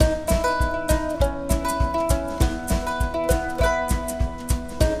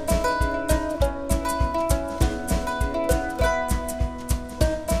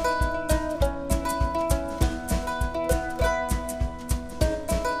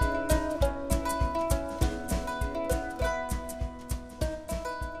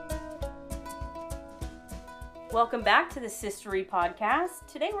Welcome back to the Sistory Podcast.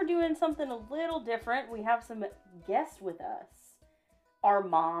 Today we're doing something a little different. We have some guests with us. Our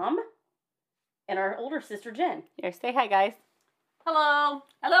mom and our older sister, Jenn. Here, say hi, guys. Hello.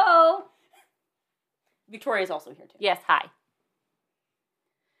 Hello. Victoria's also here, too. Yes, hi.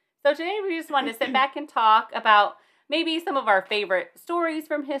 So today we just wanted to sit back and talk about maybe some of our favorite stories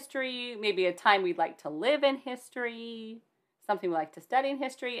from history, maybe a time we'd like to live in history, something we like to study in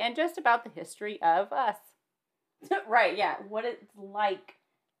history, and just about the history of us. Right, yeah. What it's like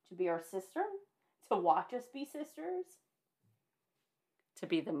to be our sister, to watch us be sisters, to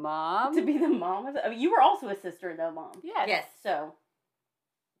be the mom. To be the mom of. I mean, you were also a sister, though, Mom. Yes. So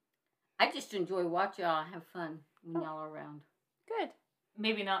I just enjoy watching y'all have fun when y'all are around. Good.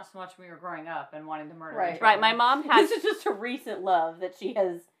 Maybe not so much when we were growing up and wanting to murder. Right. each other. Right. My mom has. this is just a recent love that she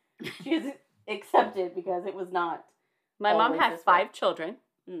has accepted because it was not. My mom always has this way. 5 children.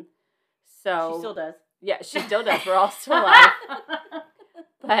 Mm. So She still does. Yeah, she still does. We're all still alive.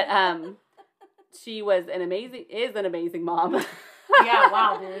 But she is an amazing mom. Yeah,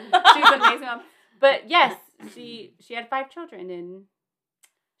 wow, dude. She's an amazing mom. But yes, she had 5 children and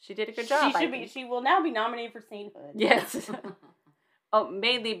she did a good job. She will now be nominated for sainthood. Yes. Oh,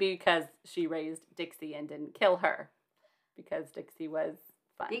 mainly because she raised Dixie and didn't kill her. Because Dixie was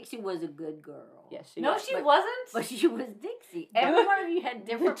fun. Dixie was a good girl. Yes, she No, was. she wasn't. But she was Dixie. Every one of you had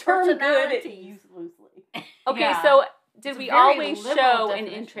The different term good personalities. used loosely. Okay, Yeah. so did It's a we very always liberal show an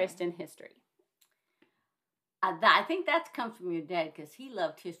definition. interest in history? I think that comes from your dad because he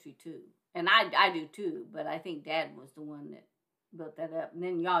loved history too. And I do too, but I think Dad was the one that built that up. And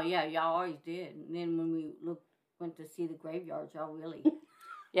then y'all always did. And then when we went to see the graveyards, y'all really...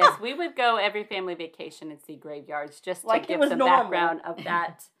 Yes, we would go every family vacation and see graveyards just to Like it give was some normal. background of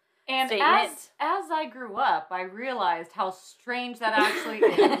that. And statement. as I grew up, I realized how strange that actually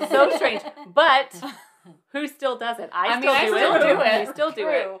is. So strange. But who still does it? I I still still do it. We still do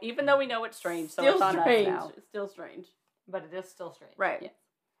True. it. Even though we know it's strange. So Still it's on strange. us now. Still strange. But it is still strange. Right. Yeah.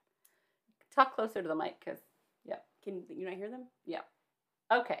 Talk closer to the mic because, Can you not hear them?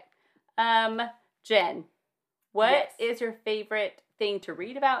 okay. Jenn, what Yes. is your favorite thing to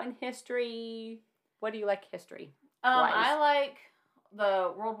read about in history? What do you like history? I like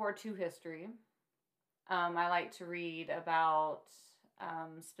the World War II history. I like to read about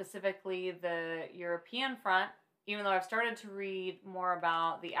specifically the European front, even though I've started to read more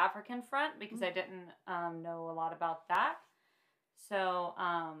about the African front because I didn't know a lot about that. So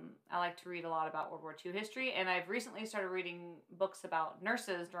I like to read a lot about World War II history, and I've recently started reading books about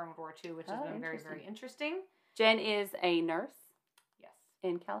nurses during World War II, which has been very, very interesting. Jenn is a nurse Yes.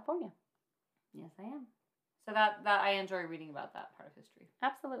 in California. Yes, I am. So that I enjoy reading about that part of history.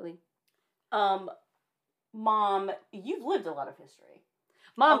 Absolutely. Mom, you've lived a lot of history.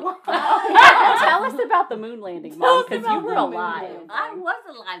 Mom, Oh, tell us about the moon landing, Tell Mom, us because about you were the moon alive. landing. I was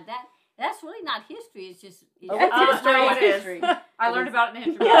alive. That's really not history. It's just... Oh, That's it's history. No, it is. history. I It learned is. about it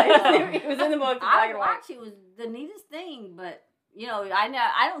in history. It was in the book. Black I and white. watched it. Was the neatest thing, but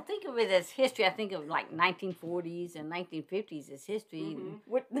I don't think of it as history. I think of like 1940s and 1950s as history. Mhm.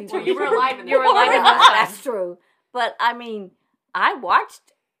 What, Well, you were alive in You were alive in those times. That's true. But I mean, I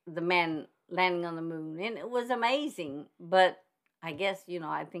watched the man landing on the moon, and it was amazing. But I guess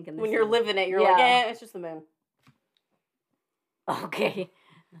I think in this when you're living it, you're like, Yeah. it's just the moon. okay.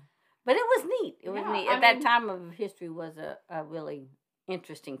 But it was neat. It was Yeah, neat. I At that mean- time of history was a really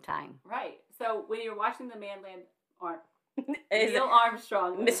interesting time. Right. So when you're watching the man land, Is Neil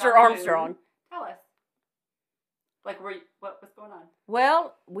Armstrong, was Mr. on the moon, Armstrong. tell us. Like, what was going on?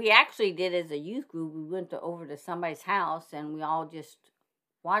 Well, we actually did as a youth group. We went over to somebody's house, and we all just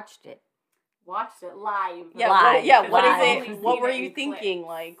watched it. Watched it live. Yeah, Live. what Live. is it? What were you thinking?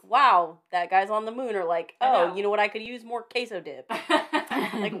 Like, wow, that guy's on the moon, or like, I oh, know. you know what? I could use more queso dip.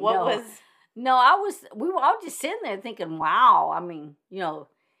 Like, Like what No. was? No, we were all just sitting there thinking, wow. I mean,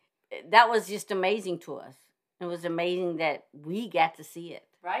 that was just amazing to us. It was amazing that we got to see it.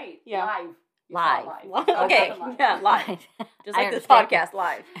 right? Yeah. Live. You saw Live. it Live. You saw Okay, it live. yeah, live. Just I like this understand. podcast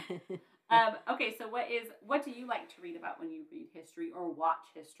live. Okay, so what do you like to read about when you read history or watch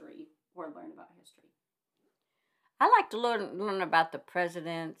history or learn about history? I like to learn about the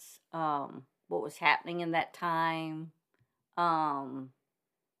presidents, what was happening in that time.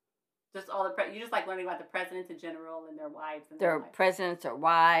 Just all you just like learning about the presidents in general and their wives and Their lives. presidents or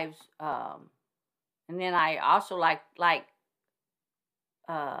wives. And then I also like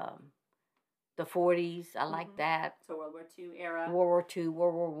the 40s. I like Mhm. that. So World War II era. World War II,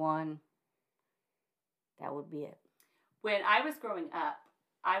 World War I. That would be it. When I was growing up,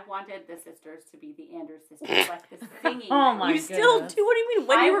 I wanted the sisters to be the Anders sisters, like the singing. Oh my You still goodness. do? What do you mean?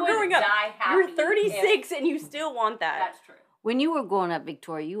 When I you were would growing up, die happy you're 36 and you still want that. That's true. When you were growing up,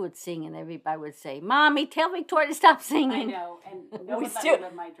 Victoria, you would sing and everybody would say, Mommy, tell Victoria to stop I singing. know, and no We one let still- me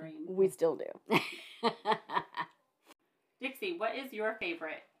live my dream. We still do. Dixie, what is your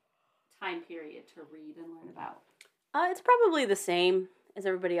favorite time period to read and learn about? It's probably the same as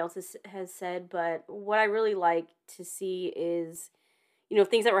everybody else has said, but what I really like to see is,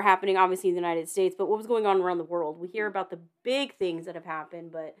 things that were happening, obviously, in the United States, but what was going on around the world. We hear about the big things that have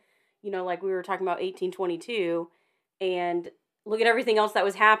happened, but, like we were talking about 1822, and look at everything else that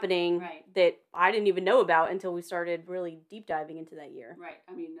was happening Right. that I didn't even know about until we started really deep diving into that year. Right.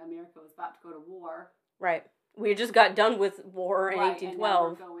 I mean, America was about to go to war. Right. We just got done with war in Right, 1812.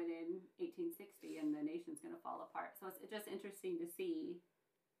 And now we're going in 1860, and the nation's going to fall apart. So it's just interesting to see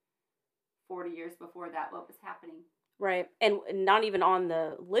 40 years before that what was happening. Right. And not even on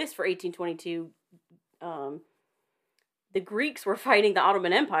the list for 1822, the Greeks were fighting the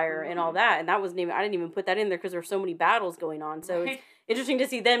Ottoman Empire and all that, and that wasn't even, I didn't even put that in there because there were so many battles going on. So it's interesting to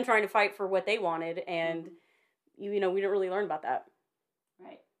see them trying to fight for what they wanted, and we didn't really learn about that.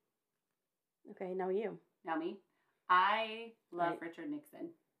 Right. Okay, now you. Now me. I love Right. Richard Nixon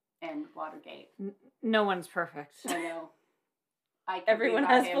and Watergate. No one's perfect. I know. I could Everyone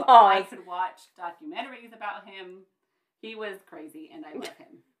read about has him. flaws. I could watch documentaries about him. He was crazy, and I love him.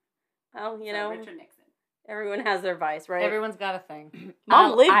 Well, So Richard Nixon. everyone has their vice, right? Everyone's got a thing.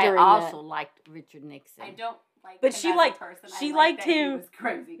 Mom lived I during also that. liked Richard Nixon. I don't like But him she as liked- a person. she I liked that he him- was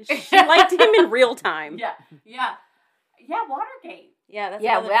crazy. She liked him in real time. Yeah. Watergate. Yeah, that's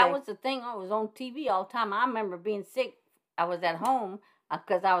Yeah, another that thing. was the thing. I was on TV all the time. I remember being sick. I was at home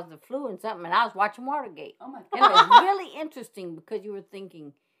because I was the flu and something, and I was watching Watergate. Oh my It god. was really interesting because you were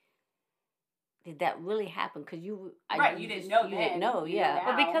thinking, did that really happen? Because you didn't know you then. didn't know, You know yeah. now.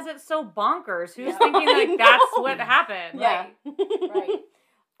 But because it's so bonkers, who's Yeah. thinking I like that's know. what happened? Right. Right.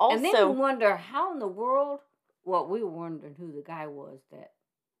 Also, And then you wonder how in the world. Well, we were wondering who the guy was that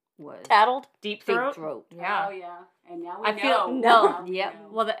was tattled. Deep big throat. throat. Yeah. Oh yeah. And now we I know. feel- No. Now we Yep. know.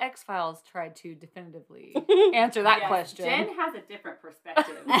 Well, the X-Files tried to definitively answer that Yes, question. Jen has a different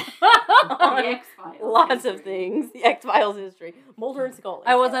perspective. On The X-Files lots of history. things. The X-Files history. Mulder and Scully.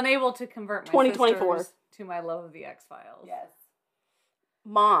 I was unable to convert my 2024. sisters to my love of the X-Files. Yes.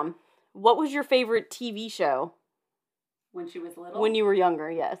 Mom, what was your favorite TV show When she was little. when you were younger?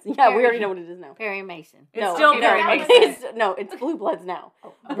 Yes. Yeah, we Perry- already know what it is now. Perry Mason. It's no, still okay, Perry that Mason. was It's, no, it's Blue Bloods now.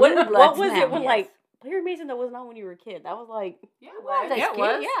 Blue What Bloods was now, it when, yes. like, Perry Mason, that was not when you were a kid. That was like, Yeah, It it was was. as Yeah, a it kid,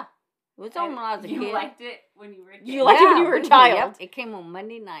 was. yeah. It was on when I was a you kid. liked it when you were a kid. You liked it when you were a we- child. Yep, it came on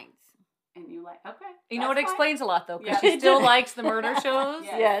Monday nights. And you like, okay. You know what that's fine. explains a lot though, because Yeah. she still likes the murder shows.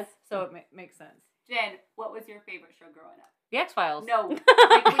 Yeah. yes. So it makes sense. Jen, what was your favorite show growing up? The X-Files. No,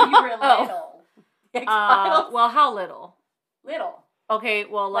 like when you were Oh. little. X-Files. Well, how little? Little. Okay,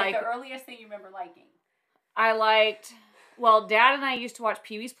 well, Like, like the earliest thing you remember liking. I liked. Well, Dad and I used to watch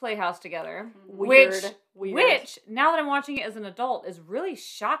Pee-wee's Playhouse together. Weird. Which, now that I'm watching it as an adult, is really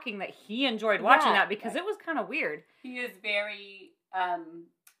shocking that he enjoyed watching Yeah. that because it was kind of weird. He is very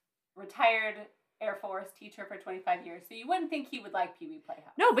retired Air Force teacher for 25 years, so you wouldn't think he would like Pee-wee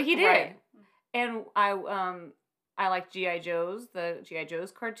Playhouse. No, but he did. Right. And I liked G.I. Joe's, the G.I.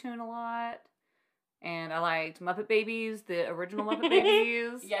 Joe's cartoon a lot. And I liked Muppet Babies, the original Muppet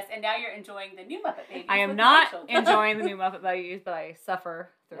Babies. Yes, and now you're enjoying the new Muppet Babies. I am with not my children. enjoying the new Muppet Babies, but I suffer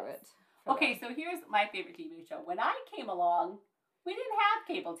through Yes. it. for Okay, that. so here's my favorite TV show. When I came along, we didn't have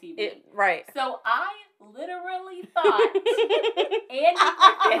cable TV. Right. So I literally thought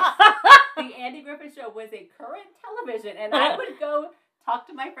the Andy Griffith Show was a current television, and I would go talk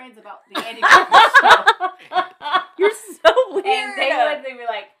to my friends about the Andy Griffith Show. You're so weird. And they were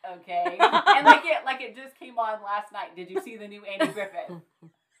like, okay. And it just came on last night. Did you see the new Andy Griffith?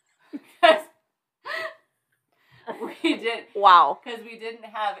 Because we didn't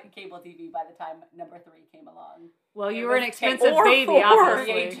have cable TV by the time number 3 came along. Well, It you were an was expensive or baby, four.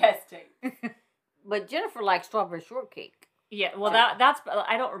 obviously. VHS tape. But Jennifer liked Strawberry Shortcake. Yeah, well, that's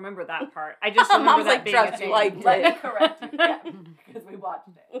I don't remember that part. I just remember Mom's that like, being a trust thing. you liked Let me it. correct you. Yeah, because we watched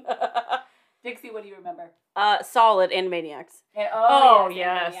it. Dixie, what do you remember? Solid Animaniacs. And, Oh,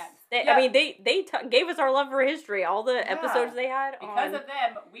 yes. yes. They, Yeah. I mean, they gave us our love for history. All the episodes they had. Because on, of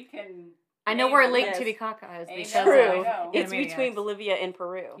them, we can. I know name we're them. Lake Yes. Titicaca is I because know, True. I of know. It's Animaniacs. between Bolivia and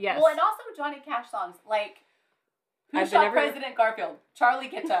Peru. Yes. Well, and also Johnny Cash songs like Who I've been Shot everywhere. President Garfield? Charlie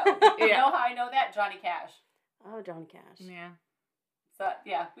Ghetto. You Yeah. know how I know that? Johnny Cash. Oh, Johnny Cash. Yeah. So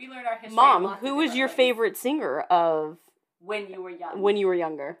yeah, we learned our history. in Mom, lots of who was different your ways. favorite singer of when you were young? when you were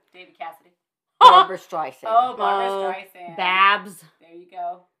younger? David Cassidy. Barbara Streisand. Oh, Barbara Uh, Streisand. Babs. There you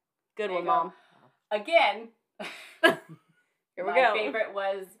go. Good There one, you go. Mom. Again. Here we my go. favorite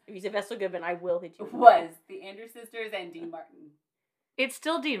was If you say Vestal Goodman, I will hit you. the Andrews Sisters and Dean Martin. It's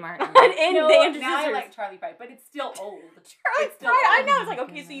still Dean Martin. And No, the Andrews now I Sisters. like Charlie Pride, but it's still old. Charlie It's still Pride. I old. know. It's like, Oh,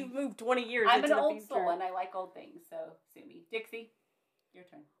 okay, so goodness. you've moved 20 years I'm into an the old future. soul and I like old things, so sue me. Dixie, your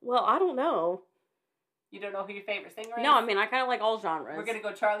turn. Well, I don't know. You don't know who your favorite singer is? No, I mean, I kind of like all genres. We're gonna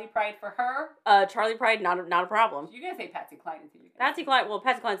go Charlie Pride for her. Charlie Pride, not a problem. You're gonna say Patsy Cline is who you're gonna Patsy say. Cline, well,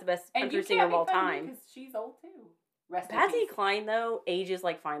 Patsy Cline's the best And country you singer of all can't time. because she's old too. Rest in Patsy peace. Cline, though, ages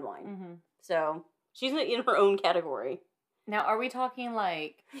like fine wine. Mm-hmm. So, she's in her own category. Now, are we talking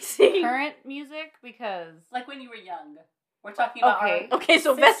like See? current music? Because Like when you were young. We're talking about Okay. our Okay,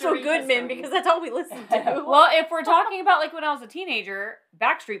 so Vestal Sistory Goodman, history. because that's all we listen to. well, if we're talking about like when I was a teenager,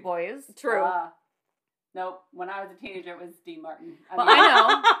 Backstreet Boys. True. Nope. When I was a teenager, it was Dean Martin. Well, I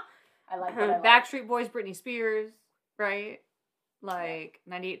know. I like what I like. Backstreet Boys, Britney Spears, right? Like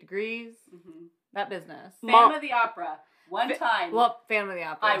 98 Degrees, Mm-hmm. that business. Phantom of the Opera. One time. Well, Phantom of the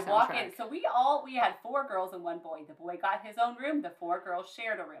Opera I walk soundtrack. in. So we had 4 girls and 1 boy. The boy got his own room. The 4 girls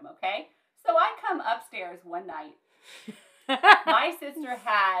shared a room, okay? So I come upstairs one night. My sister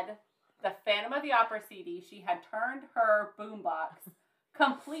had the Phantom of the Opera CD. She had turned her boombox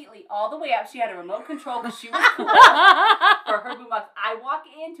completely all the way up. She had a remote control because she was cool for her boombox. I walk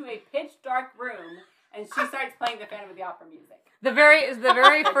into a pitch dark room and she starts playing the Phantom of the Opera music. The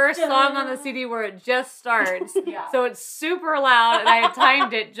very first song on the CD where it just starts. Yeah. So it's super loud, and I had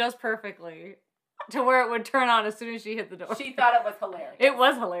timed it just perfectly to where it would turn on as soon as she hit the door. She thought it was hilarious. It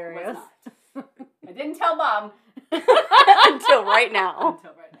was It hilarious. was not. I didn't tell Mom Until right now.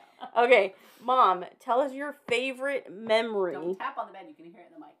 until right now. Okay, Mom, tell us your favorite memory Don't tap on the bed. You can hear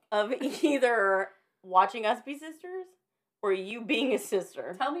it in the mic. of either watching us be sisters or you being a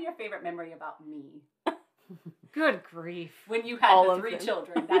sister. Tell me your favorite memory about me. Good grief. When you had All the of 3 them.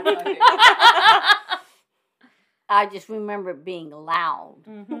 children. That's my favorite. I just remember it being loud.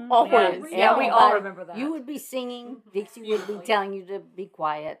 Mm-hmm. Always. Yeah, we all Everybody- remember that. You would be singing, Dixie would be Usually. telling you to be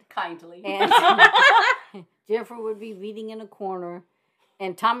quiet, Kindly. and Jennifer would be reading in a corner,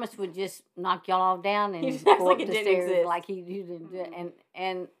 and Thomas would just knock y'all all down and He just acts go like up it the didn't stairs exist. like you didn't do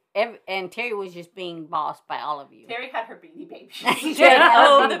it. And Terry was just being bossed by all of you. Terry had her Beanie Babies. She Yeah, had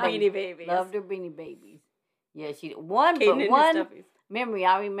oh, Beanie the Babies. Beanie Babies. Loved her Beanie Babies. Yeah, she did. Caden and his One stuffies. memory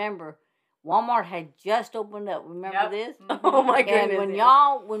I remember, Walmart had just opened up. Remember Yep. this? Oh my goodness. And when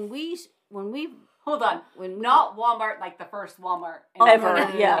yeah. when we Hold on. when Not Walmart like the first Walmart. In Ever,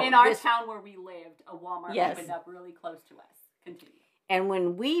 our- yeah. In our This- town where we lived, a Walmart Yes. opened up really close to us. Continue. And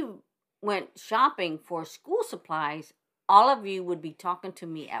when we went shopping for school supplies, all of you would be talking to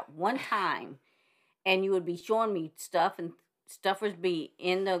me at one time, and you would be showing me stuff, and stuff would be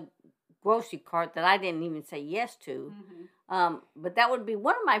in the grocery cart that I didn't even say yes to. Mm-hmm. But that would be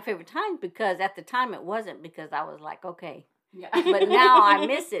one of my favorite times because at the time it wasn't, because I was like, okay. Yeah. But now I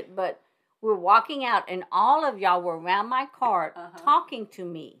miss it. But we're walking out, and all of y'all were around my cart talking to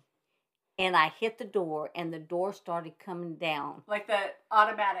me. And I hit the door, and the door started coming down. Like the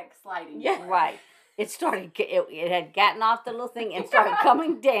automatic sliding. Yeah. door. Right. It started. It had gotten off the little thing and started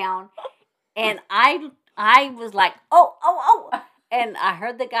coming down, and I was like, oh, and I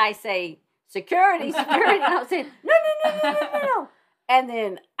heard the guy say, security, and I was saying, no. And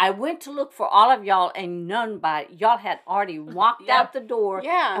then I went to look for all of y'all, and y'all had already walked Yeah. out the door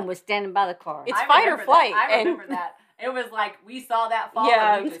Yeah. and was standing by the car. It's I fight or remember flight, That. I and- remember that. It was like we saw that fall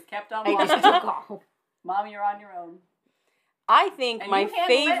Yeah. and we just kept on I walking. just took off. Mom, you're on your own. I think And my you handle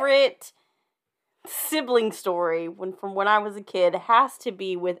favorite sibling story from when I was a kid has to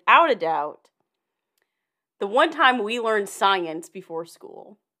be, without a doubt, the one time we learned science before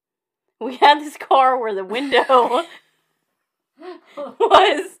school. We had this car where the window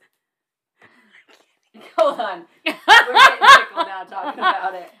was... Hold on. We're getting tickled now talking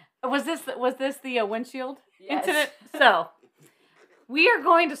about it. Was this the windshield Yes. incident? So, we are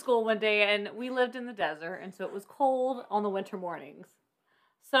going to school one day, and we lived in the desert, and so it was cold on the winter mornings.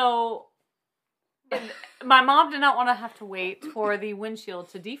 So, my mom did not want to have to wait for the windshield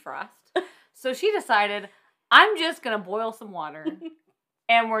to defrost. So she decided, I'm just going to boil some water,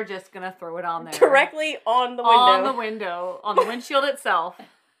 and we're just going to throw it on there. Directly on the window. On the window, on the windshield itself.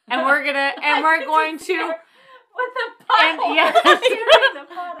 And we're going to... With the pot. And yes.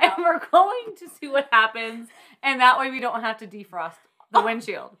 The pot And out. we're going to see what happens, and that way we don't have to defrost the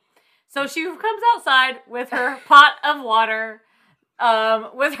windshield. So she comes outside with her pot of water,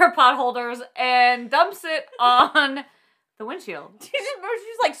 with her pot holders, and dumps it on the windshield.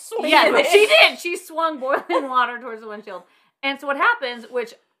 She's like swinging Yeah, it. she did. She swung boiling water towards the windshield. And so what happens,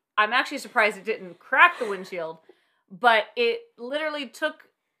 which I'm actually surprised it didn't crack the windshield, but it literally took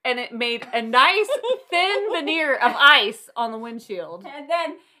and it made a nice thin veneer of ice on the windshield. And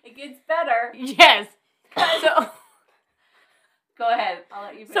then it gets better. Yes. So go ahead. I'll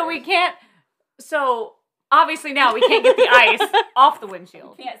let you finish. So obviously now we can't get the ice off the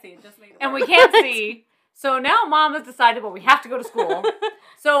windshield. You can't see it. Just make it And work. we can't see. So now Mom has decided, well, we have to go to school.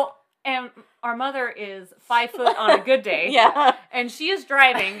 So, and our mother is 5 foot on a good day. Yeah. And she is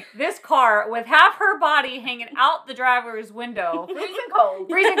driving this car with half her body hanging out the driver's window.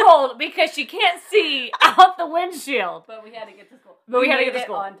 Freezing cold because she can't see out the windshield. But we had to get to school. But we had to get to made it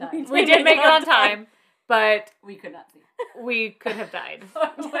school. on time. We did make it on time, but We could not see. we could have died.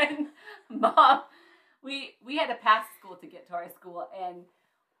 When Mom, we had to pass school to get to our school, and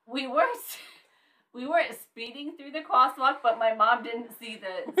we weren't speeding through the crosswalk, but my mom didn't see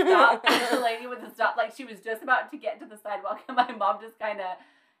the stop, the lady with the stop, like she was just about to get to the sidewalk, and my mom just kind of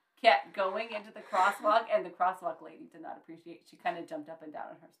kept going into the crosswalk, and the crosswalk lady did not appreciate. She kind of jumped up and down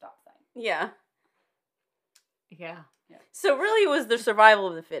on her stop sign. Yeah. Yeah. So really it was the survival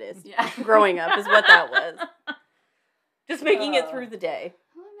of the fittest. Yeah. Growing up is what that was. Just making it through the day.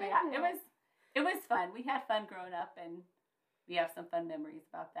 But yeah, it was fun. We had fun growing up, and we have some fun memories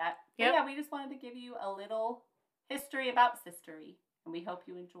about that. Yep. But yeah, we just wanted to give you a little history about Sistory, and we hope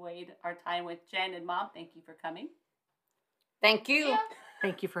you enjoyed our time with Jen and Mom. Thank you for coming. Thank you. Yeah.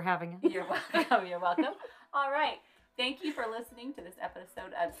 Thank you for having us. You're welcome. You're welcome. All right. Thank you for listening to this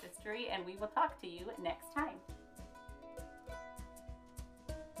episode of Sistory, and we will talk to you next time.